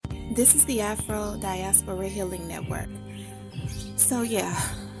This is the Afro Diaspora Healing Network. So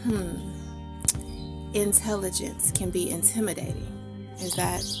intelligence can be intimidating. Is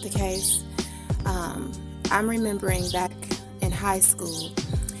that the case? I'm remembering back in high school,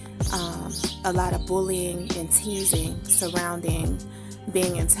 a lot of bullying and teasing surrounding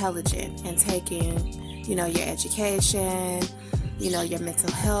being intelligent and taking, your education, your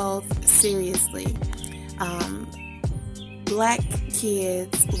mental health seriously. Black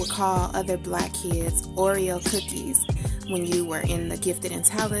kids would call other black kids Oreo cookies when you were in the gifted and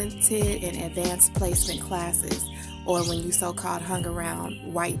talented and advanced placement classes, or when you so-called hung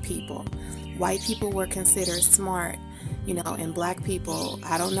around white people. White people were considered smart, and black people,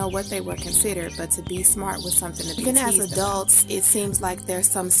 I don't know what they were considered, but to be smart was something to be teased about. Even as adults, it seems like there's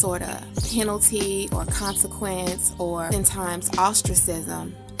some sort of penalty or consequence, or sometimes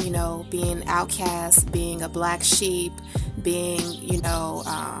ostracism, being outcast, being a black sheep, being,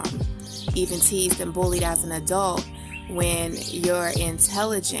 even teased and bullied as an adult. When you're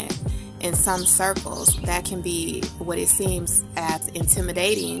intelligent, in some circles, that can be what it seems as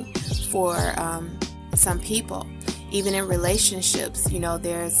intimidating for some people. Even in relationships,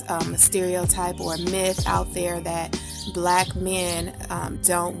 there's a stereotype or a myth out there that black men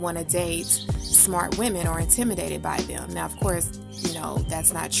don't want to date smart women or intimidated by them. Now, of course,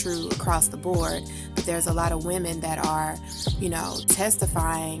 that's not true across the board, but there's a lot of women that are,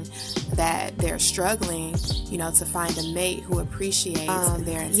 testifying that they're struggling, to find a mate who appreciates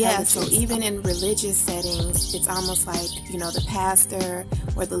their intelligence. Yeah, so even in religious settings, it's almost like, the pastor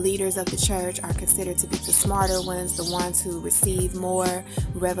or the leaders of the church are considered to be the smarter ones, the ones who receive more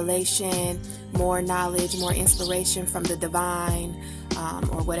revelation, more knowledge, more inspiration from the divine,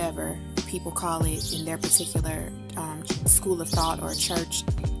 or whatever people call it in their particular school of thought or church,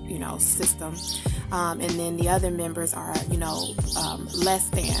 system. And then the other members are, less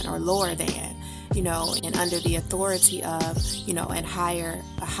than or lower than, and under the authority of, a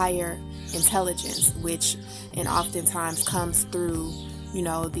higher intelligence, which and oftentimes comes through,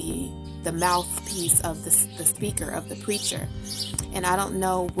 the mouthpiece of the speaker, of the preacher. And I don't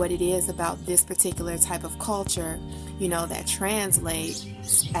know what it is about this particular type of culture, that translates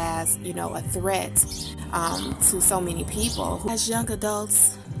as, a threat to so many people. As young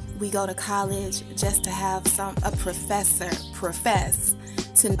adults, we go to college just to have a professor profess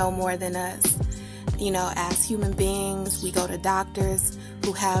to know more than us. As human beings, we go to doctors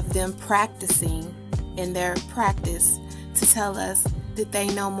who have them practicing in their practice to tell us that they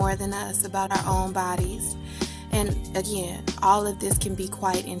know more than us about our own bodies. And again, all of this can be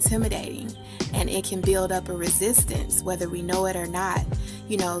quite intimidating, and it can build up a resistance, whether we know it or not,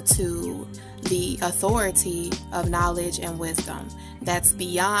 to the authority of knowledge and wisdom that's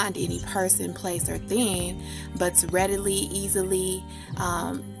beyond any person, place, or thing, but's readily, easily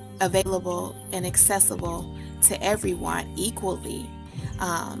available and accessible to everyone equally.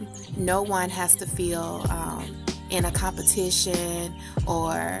 No one has to feel in a competition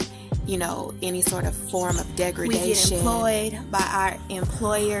or any sort of form of degradation. We get employed by our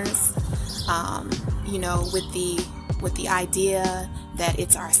employers, with the idea that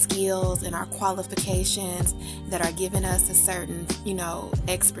it's our skills and our qualifications that are giving us a certain,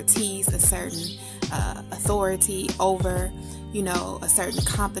 expertise, a certain authority over, a certain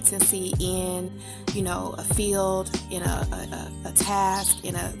competency in, a field, in a task,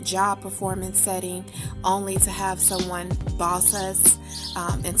 in a job performance setting, only to have someone boss us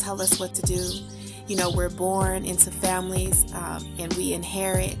and tell us what to do. We're born into families and we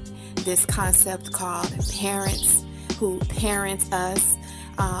inherit this concept called parents who parent us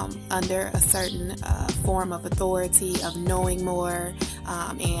under a certain form of authority, of knowing more,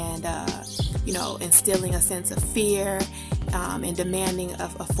 and instilling a sense of fear, and demanding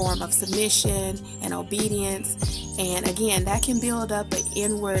a form of submission and obedience. And again, that can build up an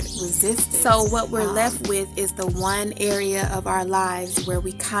inward resistance. So what we're left with is the one area of our lives where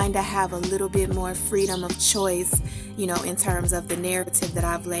we kind of have a little bit more freedom of choice, in terms of the narrative that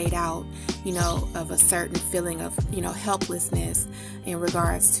I've laid out, of a certain feeling of, helplessness in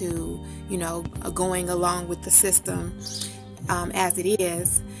regards to, going along with the system as it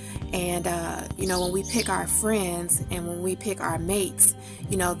is. And, when we pick our friends and when we pick our mates,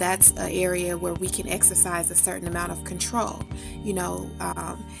 that's an area where we can exercise a certain amount of control,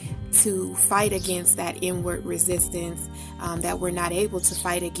 to fight against that inward resistance that we're not able to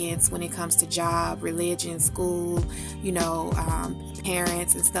fight against when it comes to job, religion, school,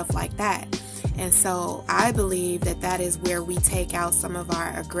 parents and stuff like that. And so I believe that is where we take out some of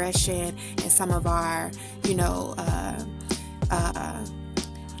our aggression and some of our,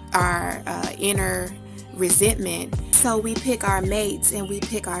 our inner resentment. So we pick our mates and we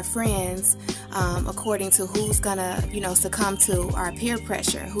pick our friends according to who's gonna, succumb to our peer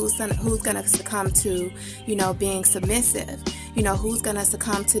pressure, who's gonna succumb to, being submissive, who's gonna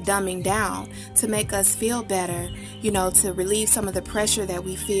succumb to dumbing down to make us feel better, to relieve some of the pressure that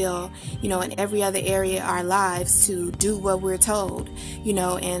we feel, in every other area of our lives to do what we're told,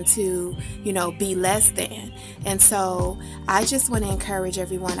 and to, be less than. And so I just want to encourage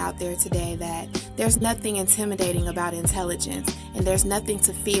everyone out there today that there's nothing intimidating about intelligence, and there's nothing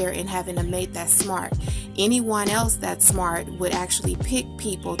to fear in having a mate that's smart. Anyone else that's smart would actually pick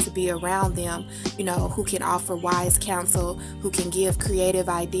people to be around them, who can offer wise counsel, who can give creative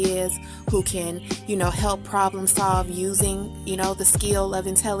ideas, who can, help problem solve using, the skill of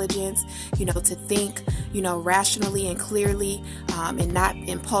intelligence, to think, rationally and clearly, and not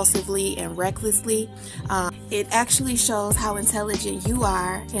impulsively and recklessly. It actually shows how intelligent you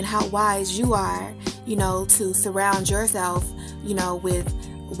are and how wise you are, to surround yourself, with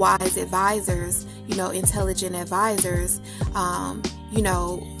wise advisors, intelligent advisors.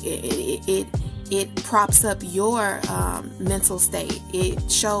 It props up your mental state. It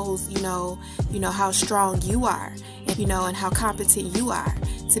shows, how strong you are, and how competent you are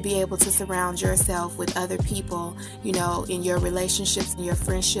to be able to surround yourself with other people, in your relationships, in your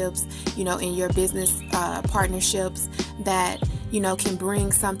friendships, in your business partnerships that, can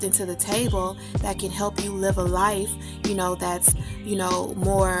bring something to the table that can help you live a life, that's,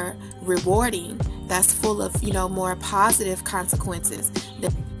 more rewarding, that's full of, more positive consequences.